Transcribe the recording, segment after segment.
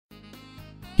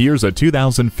Here's a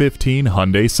 2015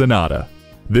 Hyundai Sonata.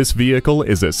 This vehicle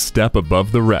is a step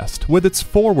above the rest with its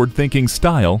forward-thinking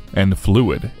style and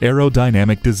fluid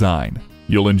aerodynamic design.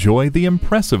 You'll enjoy the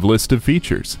impressive list of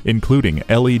features, including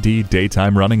LED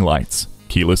daytime running lights,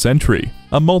 keyless entry,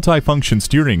 a multi-function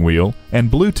steering wheel, and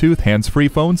Bluetooth hands-free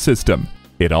phone system.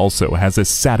 It also has a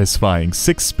satisfying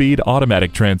 6-speed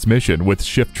automatic transmission with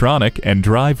Shiftronic and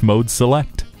Drive Mode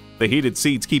Select. The heated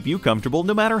seats keep you comfortable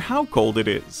no matter how cold it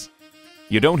is.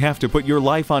 You don't have to put your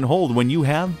life on hold when you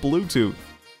have Bluetooth.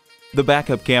 The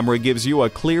backup camera gives you a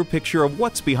clear picture of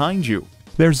what's behind you.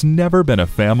 There's never been a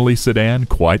family sedan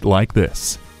quite like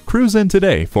this. Cruise in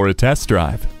today for a test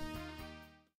drive.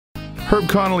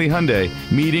 Connolly Hyundai,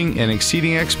 meeting and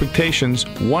exceeding expectations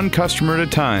one customer at a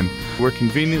time. We're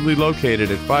conveniently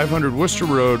located at 500 Worcester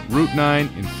Road, Route 9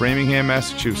 in Framingham,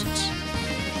 Massachusetts.